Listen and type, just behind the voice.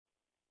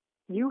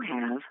You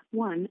have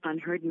one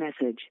unheard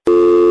message.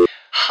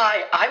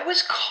 Hi, I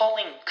was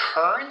calling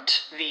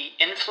Current, the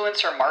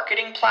influencer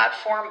marketing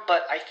platform,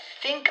 but I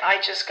think I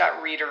just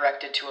got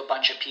redirected to a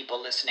bunch of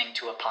people listening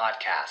to a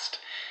podcast.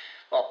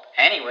 Well,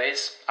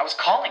 anyways, I was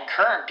calling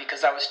Current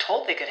because I was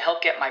told they could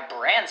help get my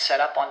brand set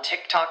up on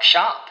TikTok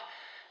Shop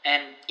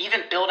and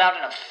even build out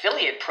an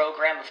affiliate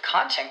program of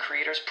content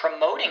creators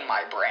promoting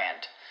my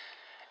brand.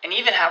 And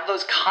even have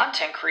those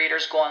content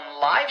creators go on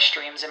live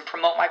streams and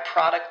promote my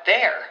product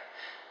there.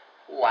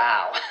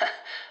 Wow,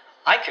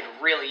 I could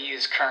really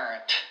use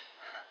Current.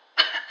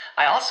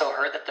 I also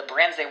heard that the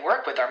brands they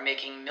work with are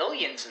making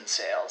millions in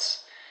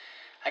sales.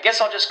 I guess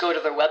I'll just go to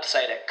their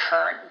website at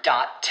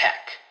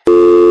current.tech.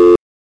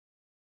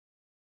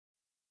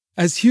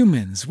 As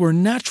humans, we're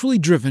naturally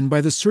driven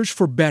by the search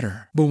for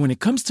better. But when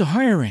it comes to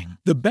hiring,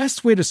 the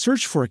best way to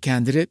search for a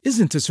candidate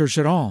isn't to search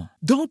at all.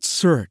 Don't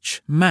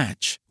search,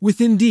 match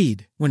with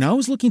Indeed. When I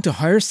was looking to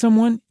hire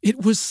someone,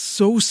 it was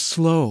so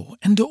slow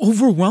and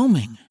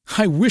overwhelming.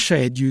 I wish I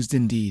had used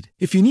Indeed.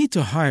 If you need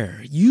to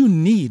hire, you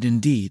need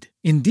Indeed.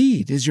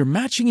 Indeed is your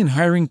matching and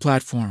hiring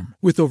platform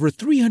with over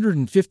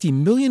 350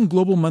 million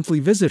global monthly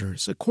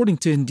visitors, according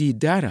to Indeed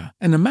data,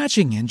 and a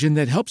matching engine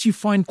that helps you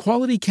find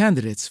quality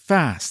candidates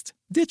fast.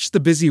 Ditch the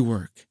busy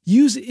work.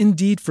 Use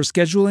Indeed for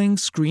scheduling,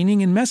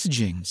 screening, and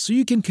messaging so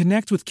you can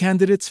connect with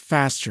candidates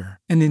faster.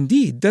 And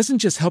Indeed doesn't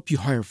just help you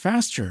hire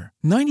faster.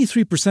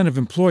 93% of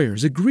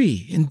employers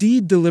agree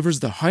Indeed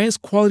delivers the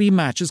highest quality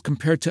matches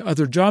compared to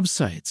other job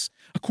sites,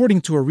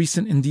 according to a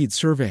recent Indeed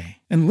survey.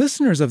 And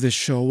listeners of this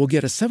show will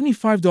get a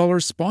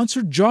 $75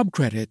 sponsored job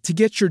credit to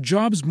get your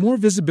jobs more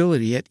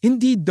visibility at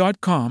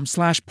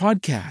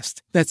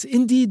Indeed.com/podcast. That's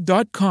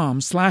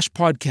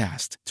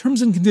Indeed.com/podcast.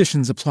 Terms and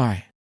conditions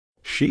apply.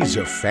 She's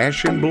a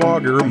fashion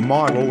blogger,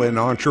 model, and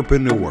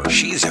entrepreneur.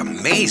 She's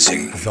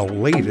amazing. The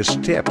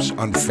latest tips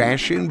on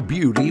fashion,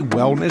 beauty,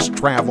 wellness,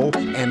 travel,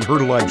 and her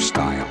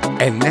lifestyle.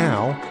 And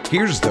now,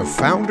 here's the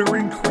founder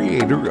and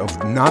creator of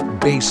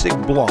Not Basic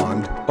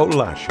Blonde,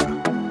 Olasha.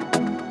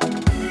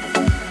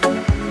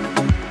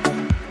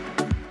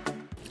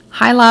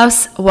 Hi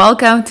loves,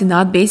 welcome to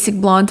Not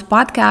Basic Blonde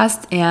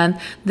podcast, and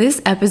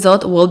this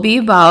episode will be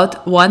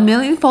about 1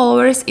 million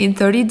followers in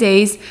 30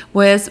 days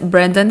with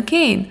Brendan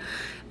Kane.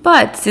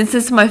 But since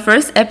it's my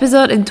first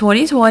episode in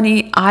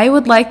 2020, I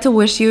would like to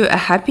wish you a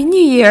happy new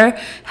year,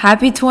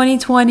 happy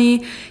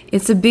 2020.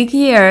 It's a big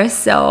year,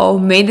 so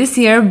may this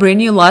year bring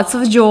you lots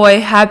of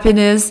joy,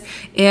 happiness,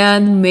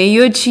 and may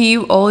you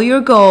achieve all your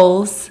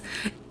goals.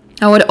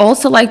 I would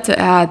also like to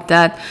add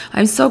that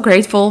I'm so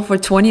grateful for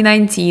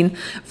 2019,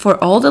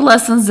 for all the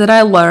lessons that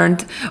I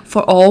learned,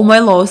 for all my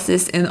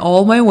losses and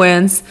all my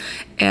wins,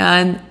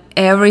 and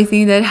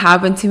everything that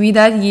happened to me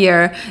that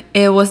year.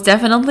 It was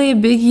definitely a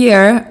big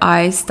year.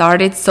 I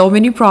started so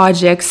many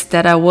projects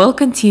that I will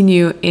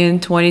continue in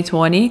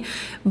 2020,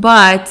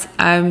 but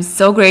I'm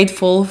so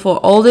grateful for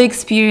all the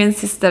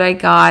experiences that I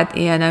got,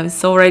 and I'm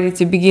so ready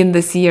to begin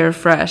this year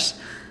fresh.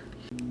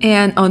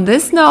 And on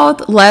this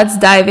note, let's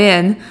dive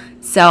in.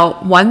 So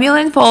 1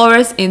 million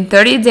followers in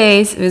 30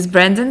 days with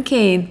Brendan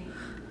Kane.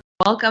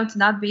 Welcome to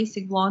Not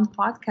Basic Blonde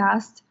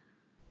podcast.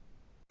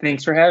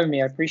 Thanks for having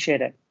me. I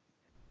appreciate it.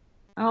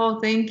 Oh,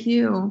 thank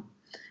you.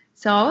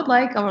 So I would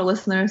like our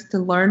listeners to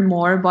learn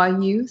more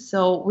about you.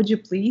 So would you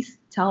please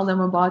tell them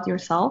about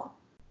yourself?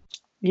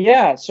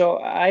 Yeah, so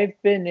I've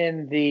been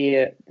in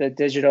the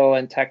digital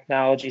and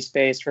technology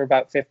space for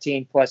about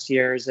 15 plus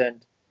years,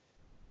 and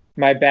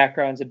my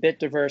background's a bit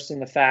diverse in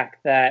the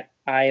fact that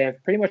I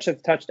have pretty much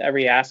touched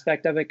every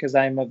aspect of it because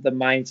I'm of the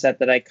mindset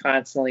that I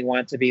constantly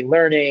want to be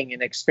learning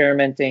and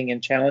experimenting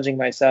and challenging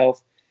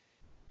myself.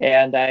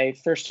 And I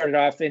first started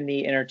off in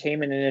the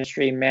entertainment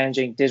industry,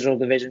 managing digital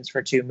divisions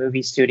for 2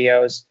 movie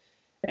studios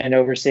and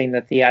overseeing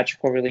the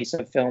theatrical release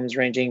of films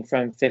ranging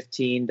from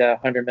 $15 to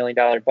 $100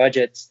 million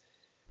budgets,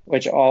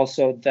 which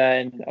also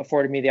then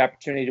afforded me the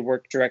opportunity to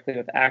work directly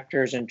with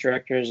actors and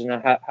directors and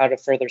how to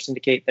further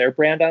syndicate their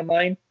brand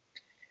online.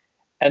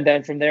 And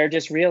then from there,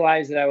 just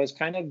realized that I was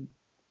kind of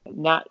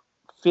not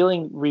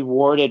feeling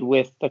rewarded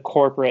with the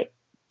corporate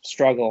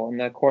struggle and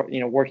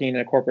working in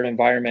a corporate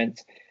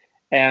environment,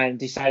 and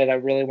decided I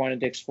really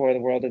wanted to explore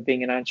the world of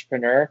being an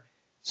entrepreneur.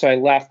 So I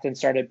left and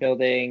started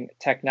building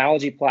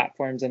technology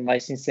platforms and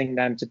licensing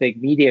them to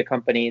big media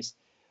companies.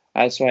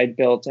 So I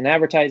built an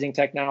advertising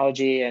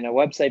technology and a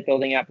website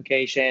building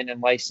application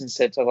and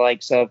licensed it to the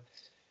likes of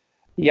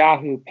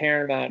Yahoo,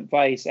 Paramount,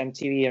 Vice,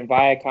 MTV, and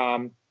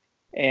Viacom.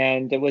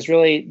 And it was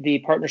really the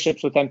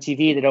partnerships with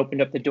MTV that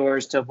opened up the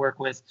doors to work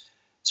with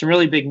some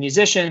really big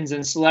musicians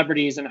and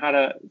celebrities and how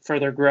to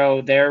further grow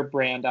their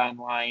brand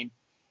online.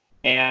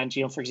 And,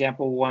 for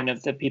example, one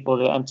of the people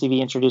that MTV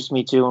introduced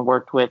me to and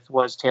worked with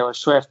was Taylor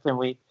Swift. And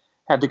we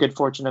had the good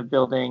fortune of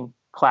building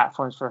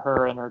platforms for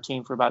her and her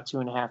team for about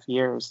 2.5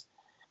 years.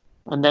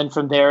 And then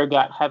from there,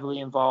 got heavily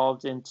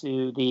involved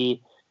into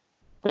the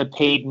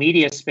paid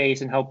media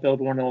space and helped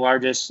build one of the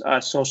largest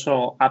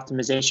social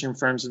optimization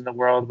firms in the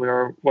world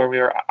where we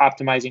were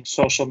optimizing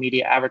social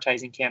media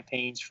advertising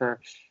campaigns for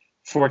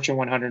Fortune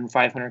 100 and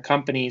 500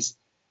 companies.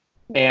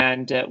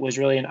 And it was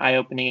really an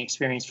eye-opening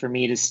experience for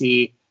me to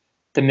see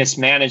the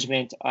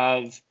mismanagement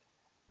of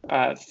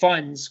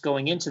funds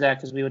going into that,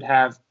 because we would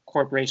have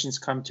corporations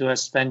come to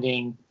us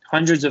spending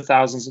hundreds of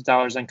thousands of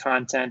dollars on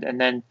content and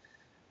then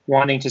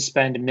wanting to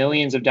spend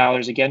millions of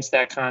dollars against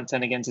that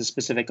content against a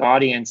specific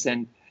audience.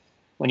 And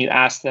when you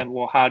ask them,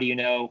 well, how do you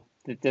know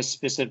that this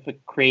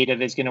specific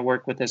creative is going to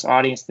work with this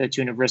audience to the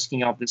tune of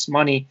risking all this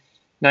money?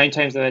 9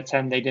 times out of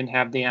 10, they didn't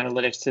have the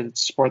analytics to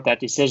support that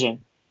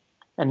decision.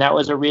 And that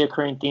was a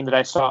reoccurring theme that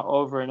I saw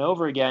over and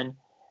over again.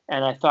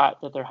 And I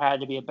thought that there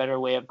had to be a better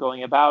way of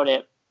going about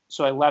it.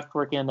 So I left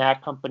working in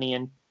that company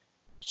and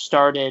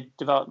started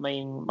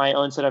developing my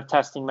own set of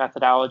testing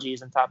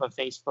methodologies on top of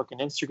Facebook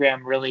and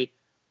Instagram, really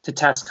to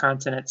test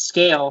content at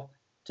scale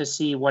to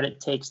see what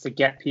it takes to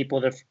get people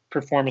to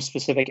perform a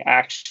specific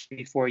action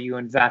before you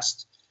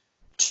invest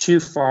too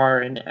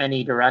far in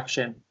any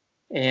direction.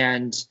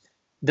 And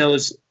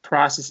those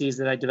processes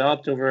that I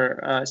developed over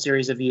a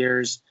series of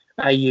years,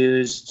 I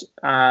used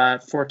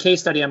for a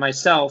case study on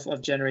myself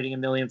of generating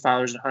 1 million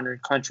followers in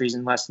 100 countries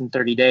in less than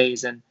 30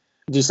 days, and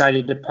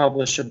decided to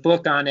publish a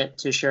book on it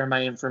to share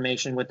my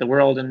information with the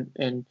world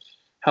and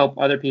help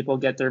other people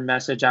get their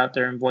message out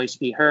there and voice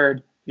be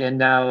heard. And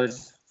now I've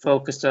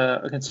focused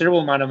a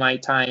considerable amount of my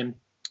time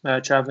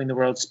traveling the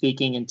world,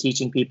 speaking and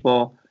teaching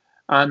people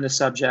on the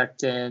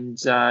subject, and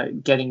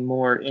getting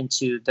more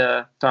into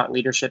the thought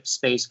leadership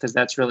space, because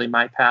that's really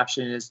my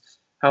passion, is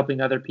helping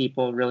other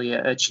people really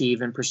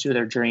achieve and pursue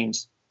their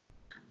dreams.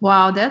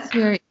 Wow, that's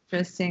very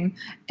interesting.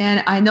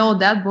 And I know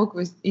that book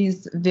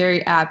is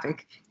very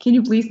epic. Can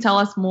you please tell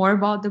us more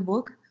about the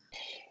book?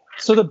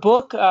 So the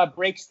book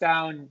breaks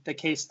down the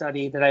case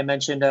study that I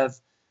mentioned of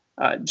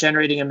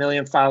generating 1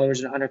 million followers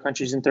in 100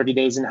 countries in 30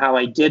 days and how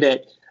I did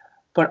it.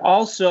 But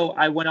also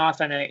I went off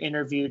and I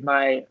interviewed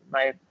my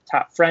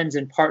top friends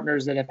and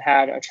partners that have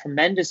had a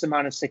tremendous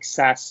amount of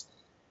success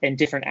in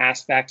different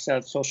aspects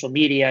of social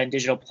media and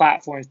digital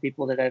platforms,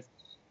 people that have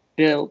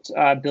built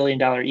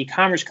billion-dollar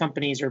e-commerce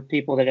companies, or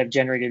people that have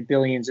generated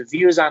billions of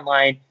views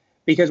online.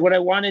 Because what I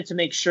wanted to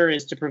make sure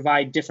is to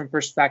provide different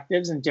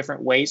perspectives and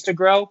different ways to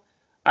grow.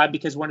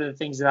 Because one of the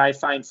things that I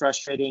find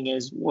frustrating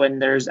is when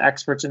there's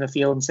experts in the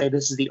field and say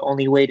this is the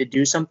only way to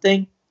do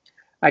something.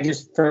 I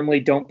just firmly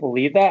don't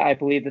believe that. I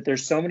believe that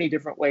there's so many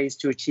different ways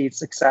to achieve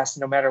success,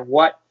 no matter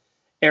what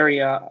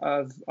area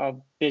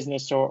of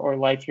business or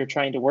life you're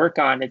trying to work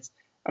on. It's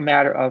a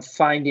matter of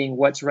finding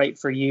what's right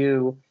for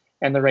you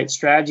and the right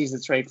strategies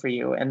that's right for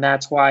you. And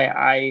that's why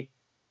I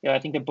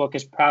think the book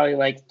is probably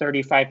like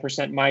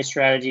 35% my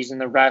strategies, and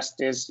the rest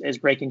is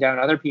breaking down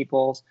other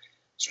people's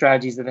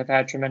strategies that have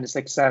had tremendous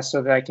success,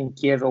 so that I can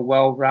give a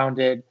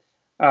well-rounded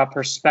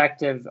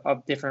perspective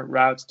of different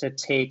routes to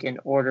take in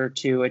order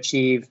to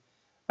achieve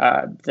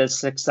the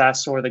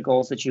success or the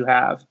goals that you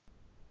have.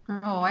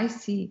 Oh, I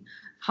see.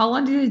 How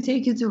long did it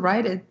take you to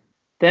write it?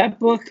 That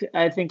book,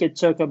 I think it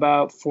took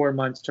about 4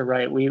 months to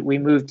write. We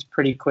moved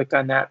pretty quick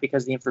on that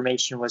because the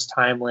information was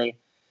timely.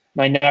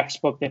 My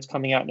next book that's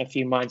coming out in a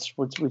few months,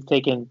 we've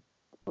taken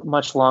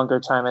much longer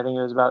time. I think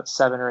it was about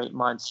 7 or 8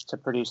 months to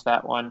produce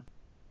that one.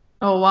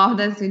 Oh, wow,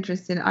 that's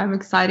interesting. I'm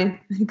excited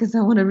because I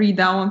want to read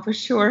that one for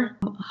sure.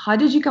 How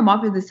did you come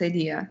up with this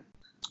idea?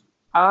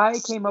 I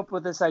came up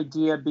with this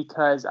idea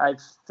because I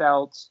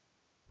felt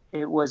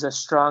it was a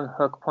strong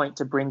hook point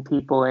to bring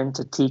people in,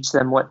 to teach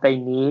them what they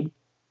need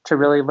to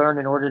really learn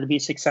in order to be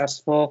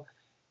successful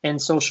in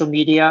social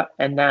media.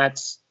 And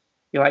that's,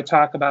 I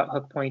talk about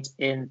hook points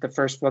in the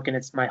first book, and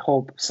it's my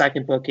whole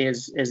second book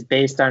is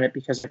based on it,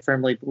 because I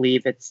firmly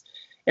believe it's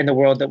in the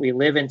world that we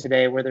live in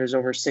today, where there's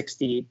over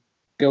 60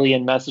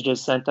 billion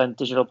messages sent on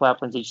digital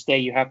platforms each day.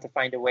 You have to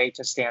find a way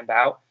to stand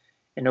out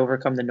and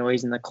overcome the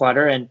noise and the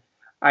clutter. And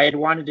I had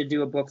wanted to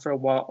do a book for a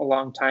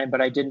long time,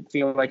 but I didn't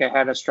feel like I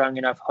had a strong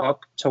enough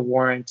hook to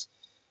warrant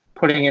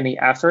putting in the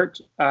effort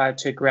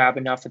to grab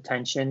enough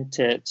attention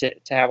to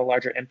have a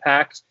larger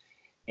impact.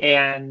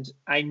 And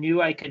I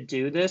knew I could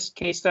do this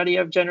case study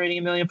of generating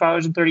 1 million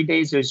followers in 30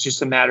 days. It was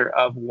just a matter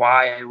of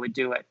why I would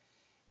do it.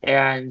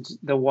 And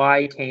the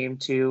why came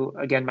to,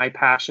 again, my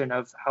passion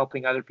of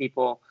helping other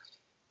people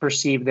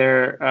pursue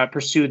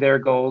their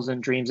goals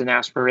and dreams and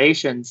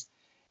aspirations.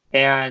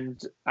 And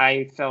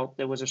I felt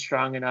it was a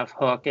strong enough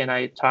hook. And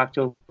I talked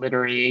to a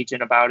literary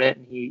agent about it,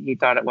 and he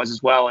thought it was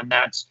as well. And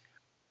that's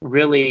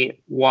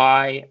really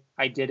why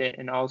I did it.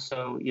 And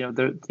also,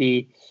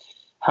 the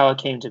how it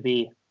came to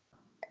be.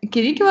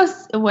 Can you give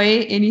us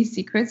away any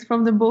secrets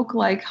from the book,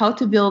 like how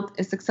to build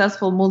a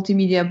successful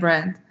multimedia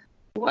brand?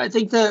 Well, I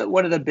think that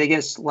one of the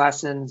biggest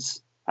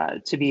lessons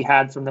to be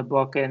had from the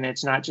book, and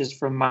it's not just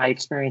from my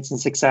experience and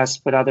success,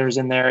 but others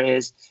in there,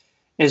 is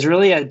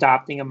really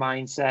adopting a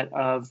mindset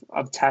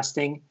of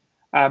testing.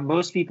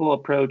 Most people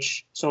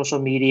approach social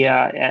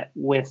media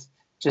with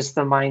just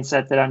the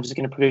mindset that I'm just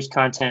going to produce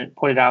content,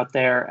 put it out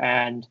there,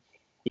 and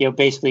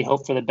basically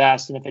hope for the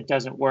best. And if it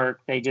doesn't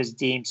work, they just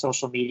deem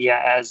social media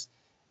as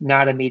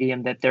not a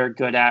medium that they're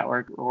good at,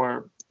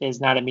 or is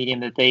not a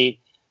medium that they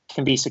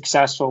can be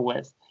successful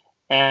with.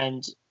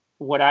 And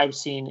what I've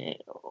seen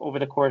over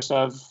the course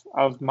of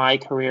my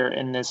career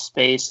in this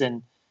space,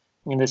 and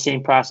And the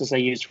same process I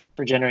use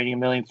for generating 1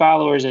 million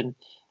followers, and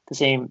the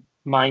same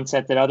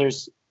mindset that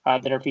others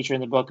that are featured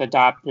in the book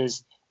adopt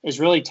is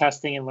really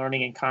testing and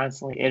learning and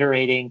constantly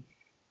iterating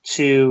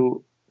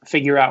to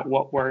figure out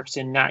what works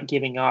and not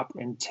giving up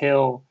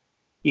until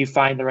you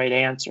find the right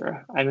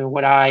answer. I mean,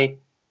 what I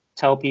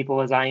tell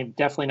people is I am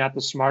definitely not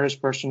the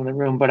smartest person in the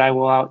room, but I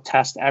will out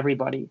test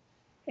everybody.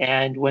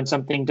 And when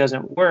something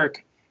doesn't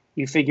work,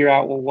 you figure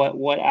out, well,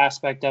 what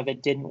aspect of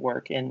it didn't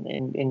work,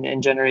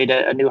 and generate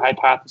a new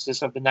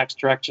hypothesis of the next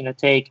direction to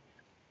take,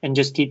 and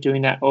just keep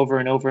doing that over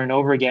and over and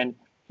over again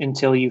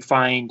until you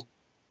find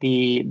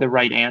the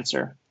right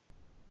answer.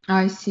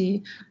 I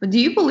see. But do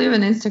you believe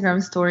in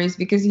Instagram stories?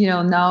 Because,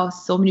 now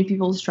so many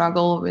people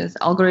struggle with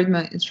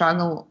algorithm,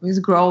 struggle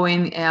with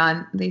growing,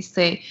 and they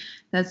say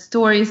that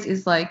stories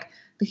is like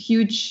the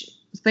huge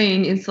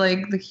thing. It's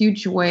like the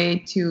huge way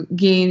to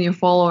gain your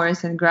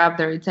followers and grab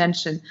their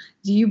attention.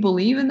 Do you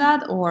believe in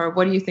that, or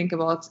what do you think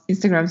about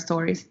Instagram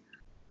stories?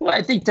 Well,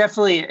 I think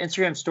definitely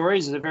Instagram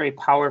stories is a very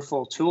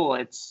powerful tool.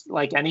 It's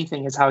like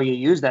anything, is how you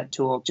use that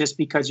tool. Just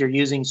because you're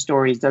using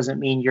stories doesn't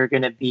mean you're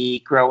going to be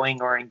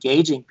growing or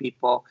engaging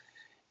people.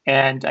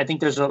 And I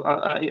think there's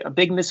a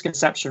big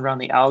misconception around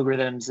the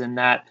algorithms, in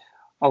that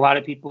a lot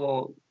of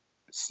people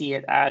see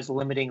it as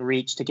limiting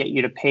reach to get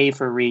you to pay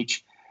for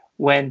reach,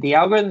 when the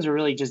algorithms are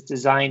really just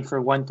designed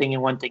for one thing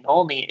and one thing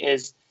only,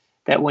 is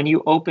that when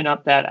you open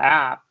up that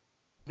app,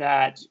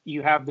 that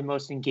you have the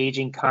most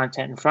engaging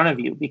content in front of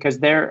you, because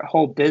their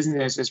whole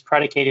business is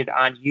predicated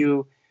on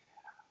you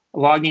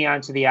logging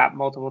onto the app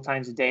multiple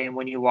times a day. And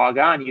when you log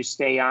on, you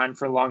stay on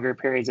for longer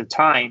periods of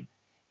time.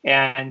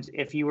 And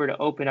if you were to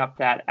open up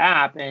that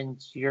app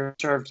and you're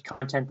served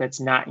content that's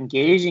not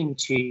engaging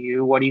to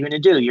you, what are you going to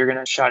do? You're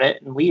going to shut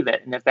it and leave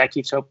it. And if that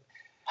keeps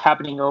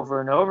happening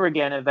over and over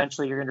again,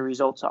 eventually you're going to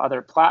result to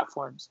other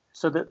platforms.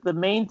 So the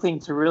main thing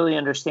to really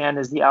understand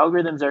is the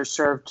algorithms are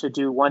served to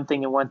do one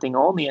thing and one thing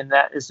only, and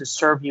that is to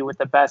serve you with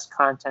the best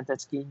content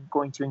that's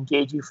going to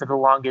engage you for the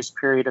longest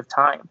period of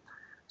time.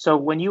 So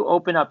when you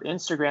open up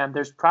Instagram,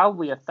 there's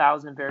probably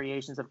 1,000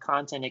 variations of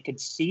content it could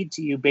seed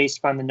to you based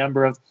upon the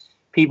number of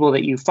people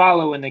that you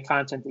follow and the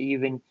content that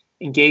you've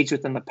engaged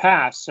with in the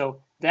past.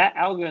 So that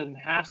algorithm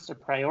has to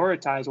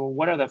prioritize, well,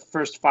 what are the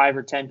first 5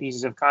 or 10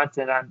 pieces of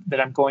content that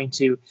I'm going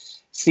to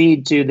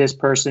seed to this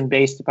person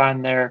based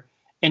upon their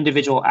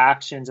individual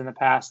actions in the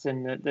past,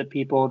 and the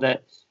people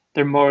that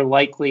they're more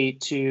likely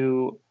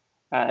to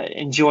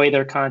enjoy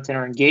their content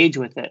or engage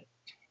with it.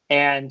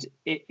 And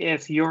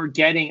if you're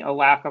getting a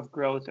lack of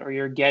growth, or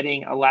you're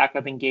getting a lack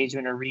of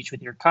engagement or reach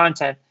with your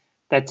content,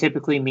 that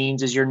typically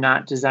means is you're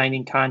not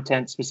designing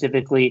content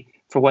specifically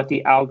for what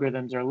the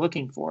algorithms are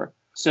looking for.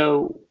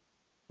 So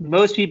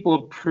most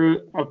people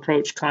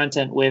approach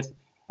content with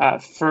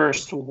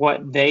first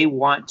what they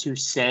want to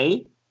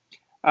say.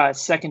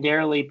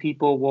 Secondarily,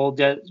 people will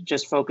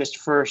just focus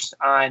first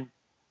on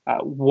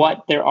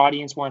what their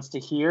audience wants to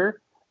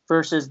hear,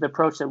 versus the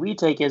approach that we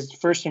take is,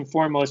 first and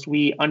foremost,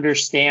 we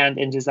understand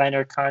and design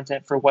our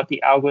content for what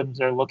the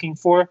algorithms are looking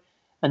for.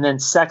 And then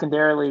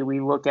secondarily, we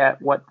look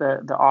at what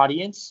the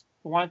audience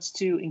wants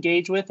to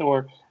engage with,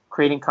 or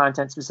creating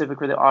content specific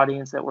for the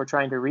audience that we're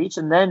trying to reach.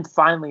 And then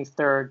finally,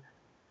 third,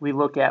 we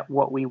look at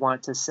what we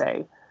want to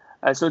say.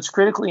 So it's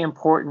critically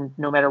important,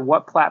 no matter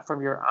what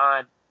platform you're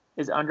on,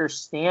 is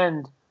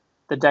understand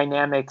the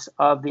dynamics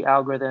of the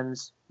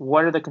algorithms.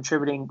 What are the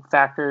contributing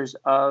factors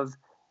of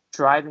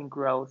driving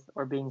growth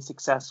or being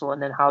successful,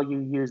 and then how you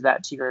use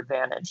that to your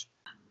advantage.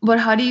 But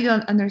how do you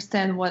don't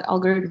understand what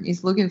algorithm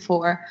is looking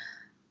for?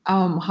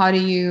 How do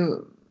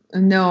you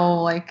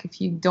know, like,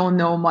 if you don't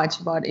know much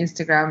about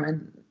Instagram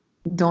and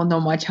don't know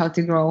much how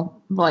to grow,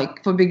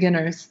 like for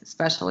beginners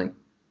especially?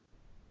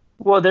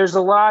 Well, there's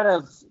a lot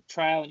of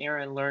trial and error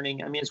and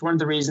learning. I mean, it's one of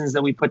the reasons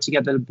that we put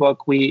together the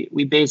book. We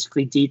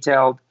basically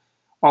detailed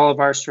all of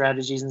our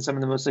strategies and some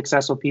of the most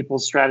successful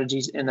people's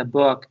strategies in the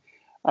book.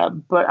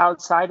 But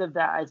outside of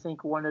that, I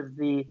think one of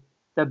the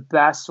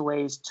best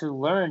ways to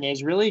learn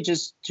is really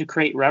just to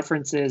create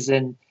references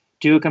and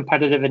do a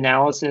competitive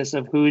analysis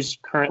of who's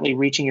currently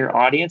reaching your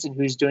audience and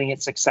who's doing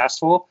it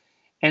successful,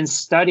 and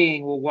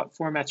studying, well, what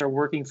formats are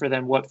working for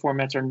them, what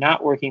formats are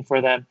not working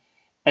for them,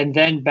 and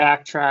then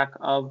backtrack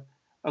of,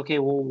 okay,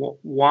 well,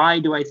 why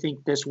do I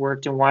think this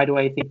worked and why do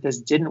I think this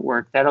didn't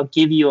work? That'll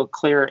give you a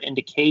clear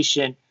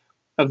indication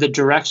of the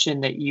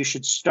direction that you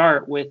should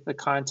start with the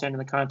content and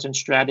the content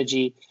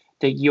strategy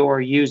that you're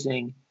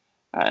using.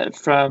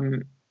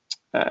 From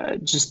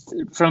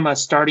a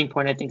starting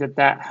point, I think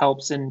that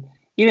helps. And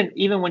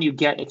even when you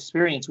get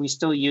experience, we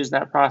still use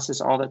that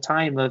process all the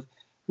time of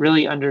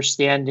really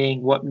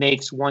understanding what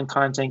makes one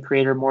content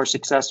creator more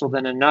successful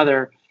than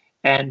another,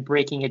 and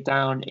breaking it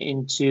down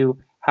into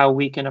how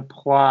we can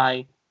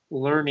apply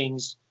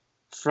learnings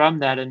from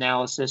that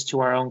analysis to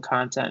our own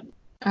content.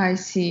 I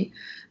see.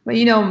 But,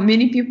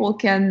 many people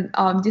can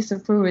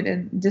disapprove it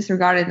and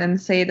disregard it and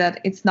say that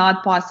it's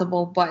not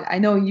possible. But I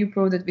know you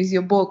proved it with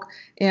your book.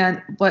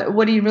 But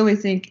what do you really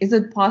think? Is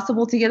it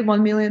possible to get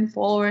 1 million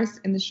followers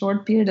in a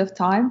short period of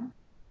time?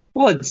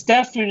 Well, it's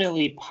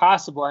definitely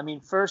possible.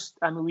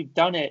 We've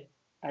done it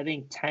I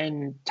think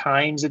 10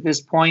 times at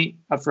this point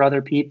for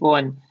other people.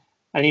 And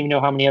I don't even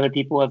know how many other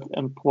people have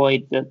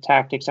employed the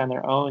tactics on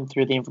their own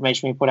through the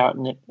information we put out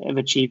and have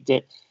achieved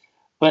it.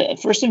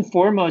 But first and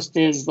foremost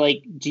is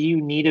like, do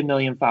you need 1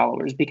 million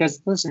followers?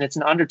 Because listen, it's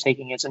an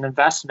undertaking, it's an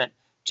investment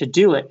to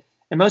do it.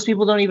 And most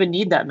people don't even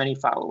need that many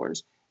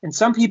followers. And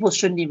some people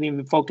shouldn't even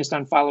be focused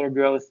on follower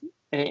growth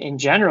in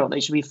general. They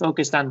should be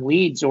focused on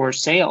leads or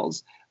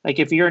sales. Like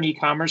if you're an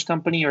e-commerce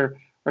company or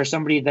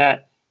somebody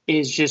that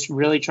is just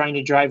really trying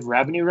to drive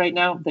revenue right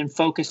now, then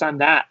focus on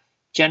that.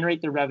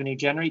 Generate the revenue,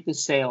 generate the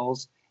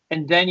sales,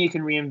 and then you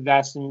can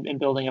reinvest in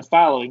building a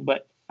following.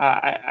 But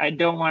I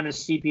don't want to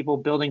see people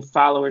building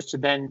followers to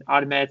then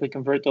automatically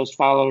convert those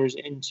followers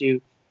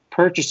into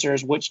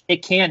purchasers, which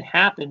it can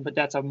happen, but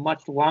that's a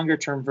much longer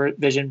term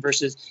vision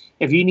versus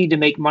if you need to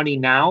make money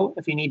now,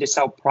 if you need to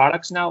sell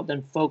products now,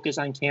 then focus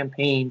on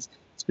campaigns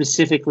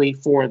specifically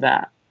for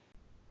that.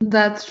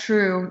 That's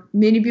true.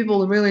 Many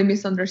people really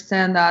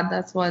misunderstand that.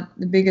 That's what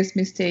the biggest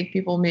mistake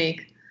people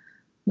make.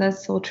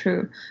 That's so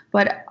true.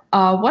 But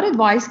what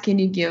advice can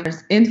you give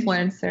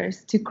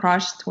influencers to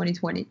crush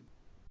 2020?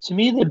 To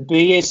me, the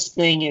biggest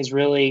thing is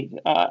really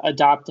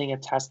adopting a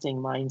testing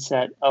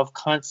mindset of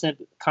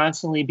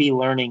constantly be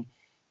learning,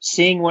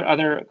 seeing what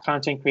other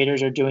content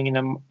creators are doing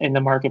in the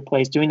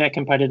marketplace, doing that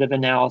competitive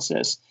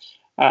analysis,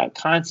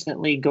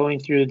 constantly going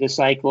through the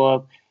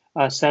cycle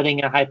of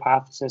setting a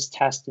hypothesis,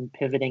 test, and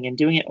pivoting, and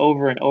doing it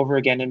over and over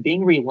again, and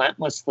being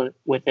relentless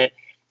with it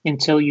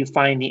until you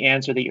find the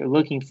answer that you're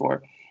looking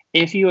for.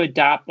 If you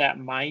adopt that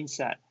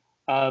mindset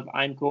of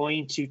I'm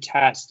going to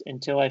test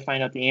until I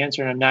find out the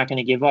answer and I'm not going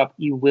to give up,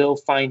 you will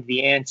find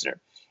the answer.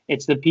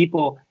 It's the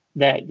people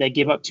that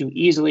give up too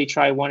easily,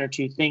 try one or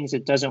two things,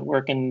 it doesn't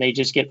work, and they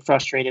just get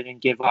frustrated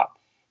and give up.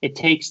 It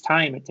takes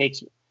time. It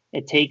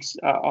takes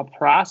a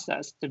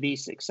process to be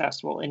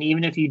successful. And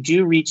even if you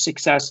do reach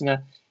success in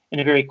a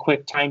very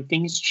quick time,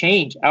 things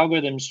change,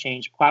 algorithms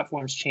change,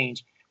 platforms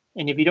change.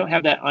 And if you don't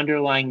have that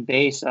underlying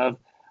base of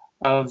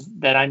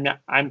that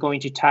I'm going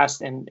to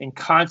test and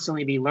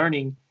constantly be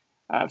learning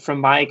from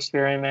my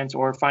experiments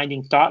or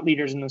finding thought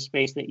leaders in the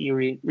space that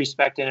you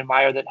respect and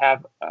admire that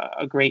have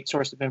a great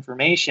source of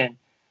information,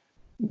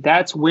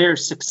 that's where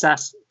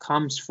success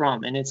comes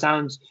from. And it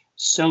sounds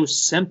so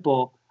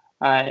simple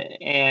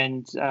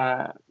and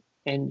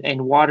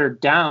watered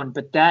down,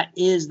 but that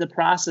is the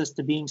process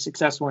to being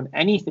successful in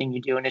anything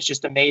you do. And it's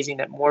just amazing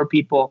that more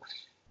people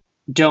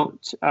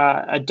don't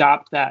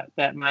adopt that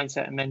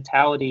mindset and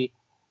mentality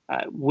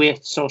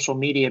with social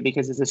media,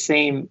 because it's the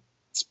same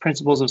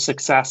principles of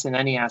success in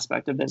any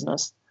aspect of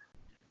business.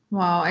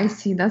 Wow, I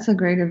see. That's a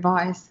great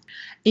advice.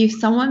 If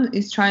someone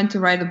is trying to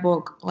write a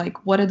book,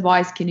 like what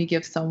advice can you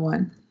give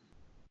someone?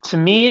 To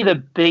me, the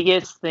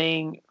biggest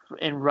thing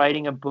in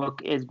writing a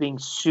book is being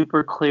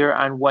super clear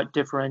on what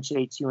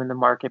differentiates you in the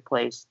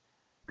marketplace.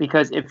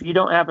 Because if you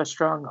don't have a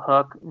strong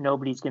hook,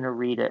 nobody's going to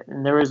read it.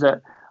 And there was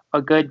a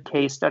good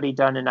case study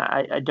done, and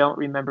I don't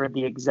remember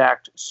the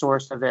exact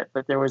source of it,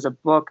 but there was a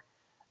book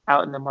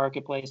out in the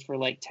marketplace for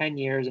like 10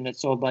 years and it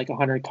sold like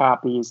 100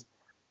 copies,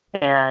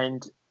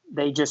 and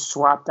they just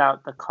swapped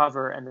out the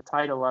cover and the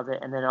title of it,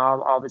 and then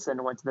all of a sudden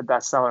it went to the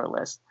bestseller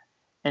list.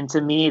 And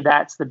to me,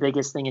 that's the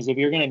biggest thing, is if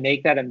you're going to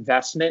make that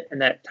investment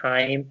and that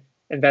time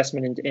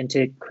investment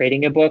into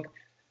creating a book,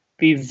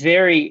 be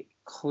very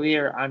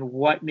clear on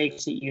what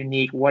makes it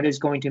unique, what is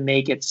going to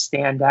make it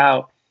stand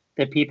out,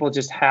 that people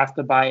just have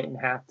to buy it and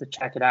have to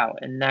check it out.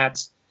 And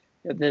that's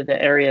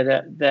the area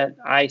that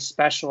I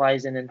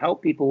specialize in and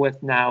help people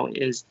with now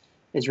is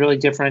really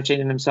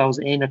differentiating themselves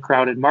in a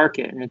crowded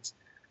market. And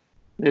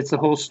it's the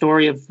whole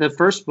story of the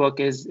first book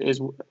is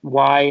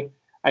why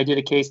I did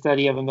a case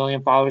study of 1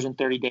 million followers in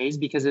 30 days,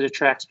 because it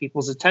attracts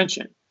people's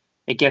attention.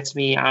 It gets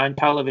me on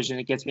television.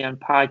 It gets me on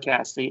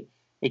podcasts.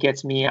 It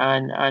gets me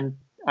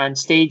on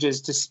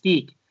stages to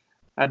speak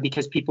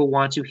because people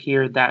want to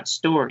hear that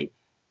story.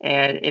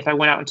 And if I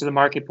went out into the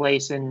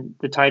marketplace and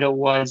the title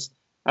was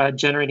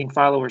generating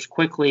followers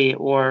quickly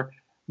or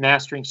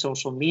mastering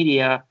social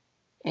media,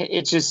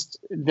 it's just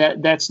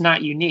that's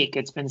not unique.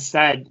 It's been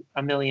said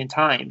a million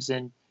times.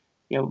 And,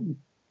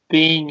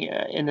 being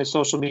in the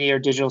social media or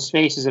digital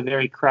space is a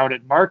very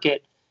crowded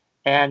market.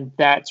 And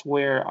that's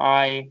where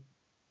I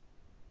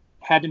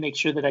had to make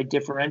sure that I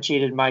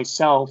differentiated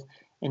myself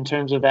in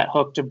terms of that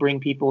hook to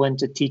bring people in,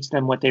 to teach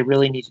them what they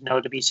really need to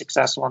know to be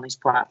successful on these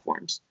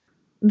platforms.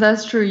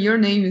 That's true. Your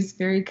name is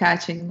very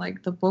catching.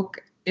 Like the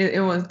book,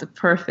 it was the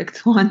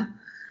perfect one.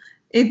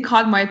 It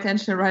caught my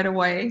attention right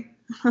away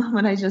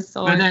when I just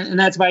saw it. And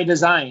that's by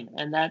design.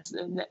 And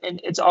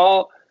it's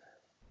all,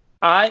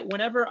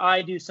 whenever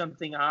I do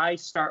something, I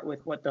start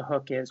with what the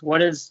hook is.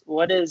 What is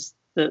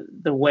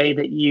the way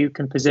that you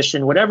can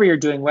position whatever you're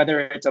doing,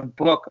 whether it's a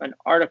book, an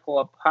article,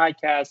 a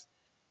podcast,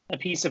 a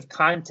piece of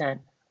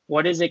content,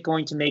 what is it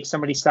going to make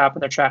somebody stop in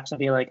their tracks and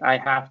be like, I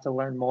have to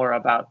learn more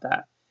about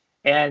that?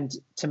 And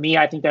to me,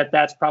 I think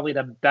that's probably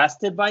the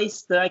best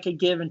advice that I could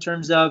give in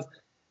terms of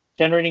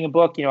generating a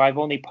book. I've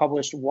only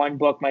published one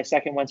book. My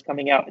second one's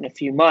coming out in a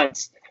few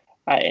months.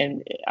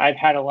 And I've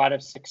had a lot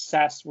of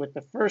success with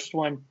the first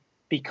one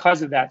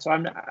because of that. So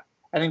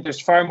I think there's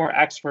far more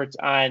experts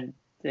on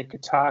that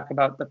could talk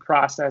about the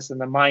process and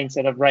the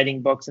mindset of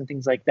writing books and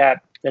things like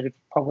that have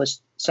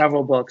published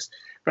several books.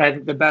 But I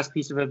think the best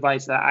piece of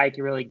advice that I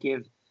can really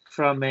give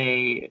from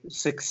a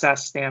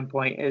success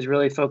standpoint is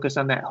really focus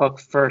on that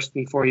hook first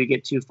before you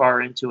get too far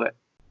into it.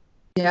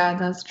 Yeah,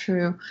 that's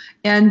true.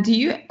 And do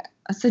you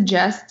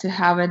suggest to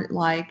have it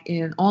like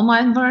in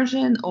online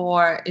version,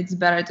 or it's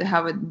better to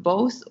have it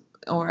both,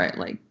 or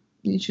like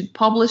you should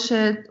publish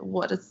it?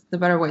 What is the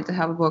better way to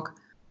have a book?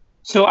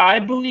 So I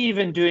believe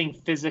in doing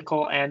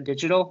physical and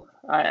digital.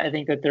 I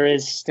think that there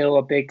is still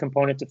a big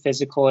component to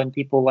physical, and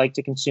people like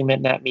to consume it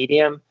in that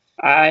medium.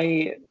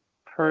 I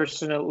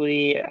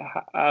personally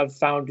have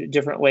found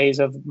different ways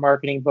of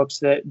marketing books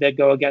that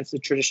go against the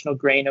traditional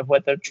grain of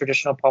what the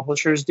traditional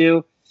publishers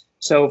do.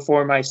 So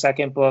for my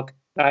second book,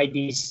 I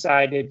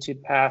decided to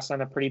pass on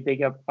a pretty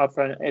big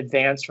upfront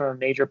advance from a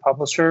major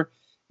publisher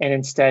and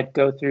instead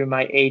go through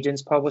my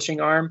agent's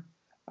publishing arm.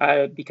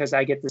 Because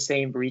I get the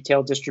same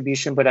retail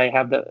distribution, but I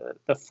have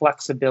the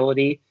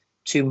flexibility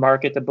to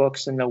market the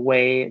books in the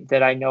way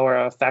that I know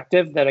are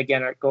effective, that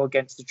again go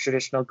against the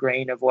traditional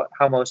grain of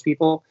how most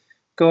people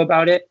go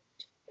about it.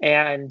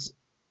 And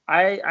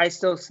I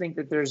still think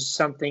that there's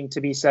something to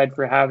be said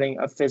for having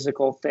a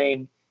physical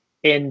thing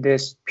in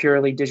this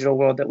purely digital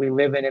world that we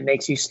live in. It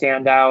makes you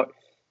stand out.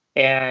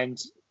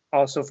 And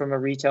also from a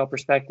retail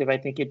perspective, I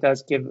think it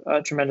does give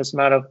a tremendous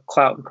amount of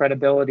clout and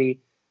credibility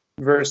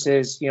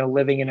versus,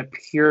 living in a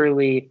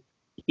purely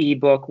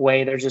ebook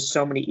way. There's just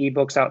so many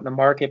ebooks out in the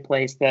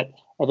marketplace that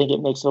I think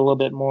it makes it a little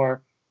bit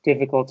more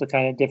difficult to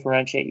kind of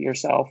differentiate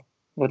yourself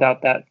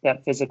without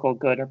that physical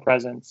good or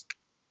presence.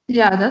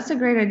 Yeah, that's a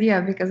great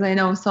idea, because I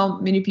know so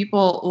many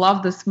people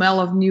love the smell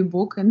of new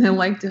book and they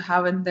like to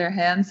have it in their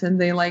hands, and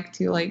they like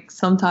to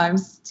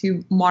sometimes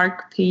to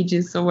mark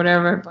pages or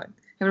whatever, but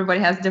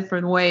everybody has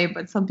different way.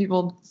 But some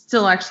people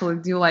still actually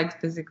do like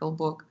physical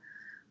book.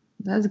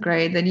 That's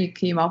great that you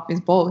came up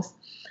with both.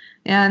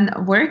 And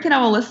where can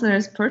our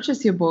listeners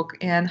purchase your book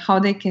and how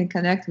they can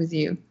connect with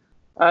you?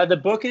 The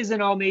book is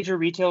in all major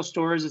retail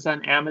stores. It's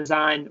on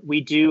Amazon. We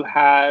do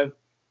have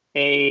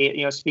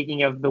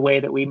speaking of the way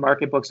that we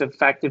market books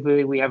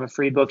effectively, we have a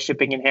free book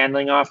shipping and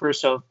handling offer.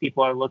 So if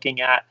people are looking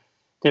at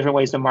different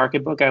ways to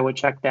market book, I would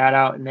check that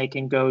out, and they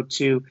can go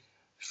to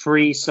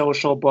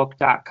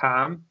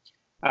freesocialbook.com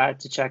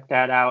to check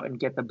that out and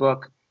get the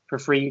book for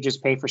free. You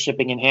just pay for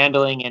shipping and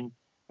handling, and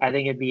I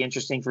think it'd be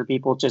interesting for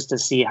people just to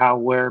see how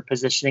we're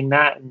positioning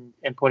that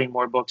and putting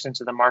more books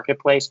into the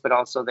marketplace, but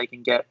also they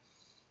can get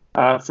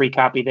a free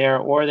copy there,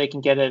 or they can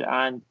get it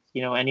on,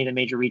 any of the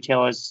major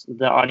retailers,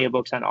 the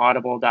audiobooks on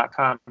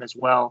audible.com as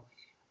well.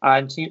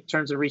 In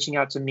terms of reaching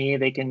out to me,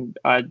 they can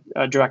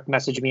direct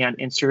message me on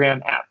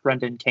Instagram at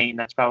Brendan Kane.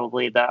 That's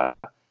probably the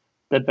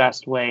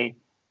best way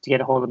to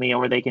get a hold of me,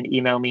 or they can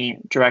email me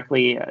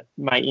directly.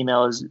 My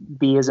email is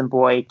B as in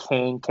boy,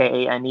 Kane,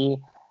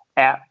 Kane,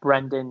 at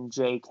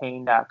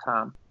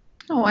BrendanJKane.com.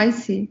 Oh, I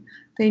see.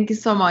 Thank you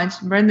so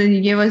much. Brendan,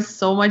 you gave us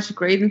so much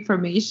great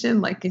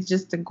information. It's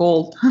just a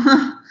gold.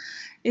 Well,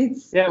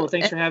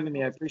 thanks for having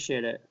me. I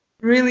appreciate it.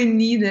 Really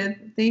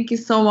needed. Thank you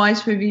so much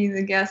for being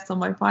the guest on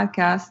my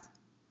podcast.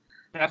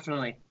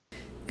 Definitely.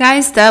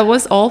 Guys, that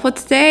was all for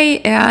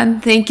today,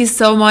 and thank you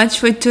so much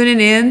for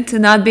tuning in to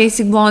Not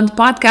Basic Blonde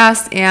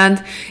podcast.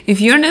 And if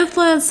you're an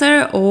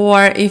influencer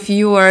or if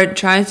you are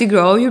trying to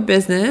grow your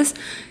business,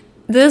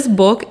 this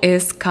book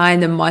is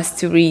kind of must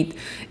to read.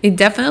 It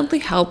definitely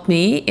helped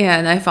me,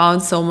 and I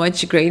found so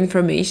much great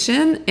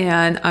information,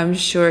 and I'm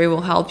sure it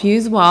will help you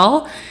as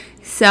well.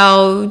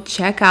 So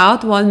check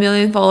out 1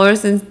 Million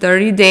Followers in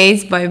 30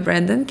 Days by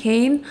Brendan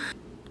Kane.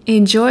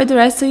 Enjoy the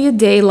rest of your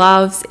day,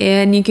 loves,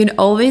 and you can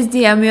always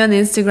DM me on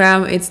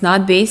Instagram. It's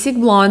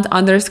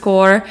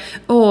notbasicblonde_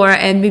 or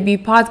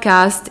NBB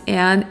podcast.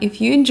 And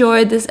if you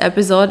enjoyed this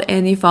episode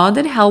and you found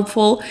it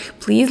helpful,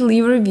 please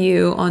leave a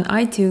review on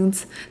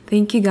iTunes.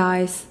 Thank you,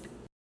 guys.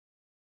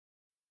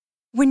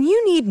 When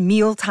you need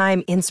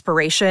mealtime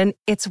inspiration,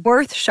 it's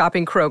worth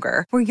shopping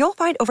Kroger, where you'll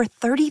find over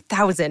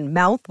 30,000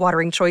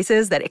 mouth-watering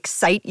choices that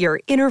excite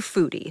your inner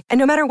foodie. And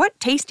no matter what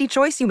tasty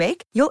choice you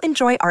make, you'll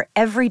enjoy our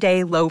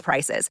everyday low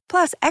prices,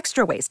 plus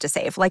extra ways to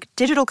save, like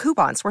digital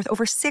coupons worth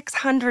over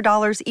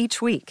 $600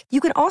 each week. You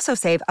can also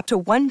save up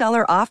to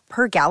 $1 off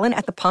per gallon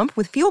at the pump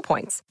with fuel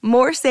points.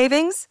 More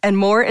savings and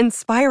more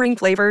inspiring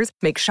flavors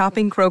make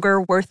shopping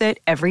Kroger worth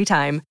it every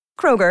time.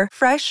 Kroger,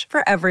 fresh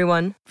for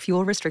everyone.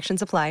 Fuel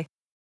restrictions apply.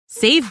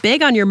 Save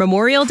big on your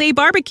Memorial Day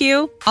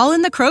barbecue, all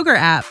in the Kroger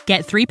app.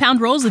 Get 3-pound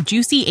rolls of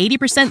juicy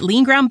 80%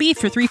 lean ground beef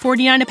for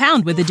 $3.49 a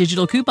pound with a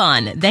digital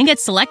coupon. Then get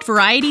select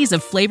varieties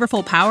of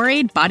flavorful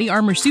Powerade, Body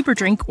Armor Super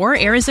Drink, or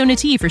Arizona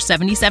tea for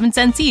 77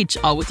 cents each,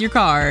 all with your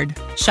card.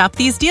 Shop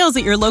these deals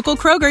at your local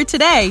Kroger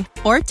today,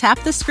 or tap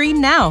the screen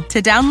now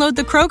to download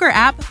the Kroger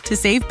app to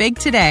save big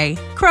today.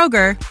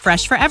 Kroger,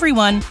 fresh for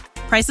everyone.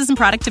 Prices and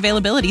product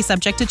availability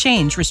subject to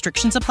change.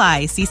 Restrictions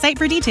apply. See site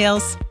for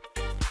details.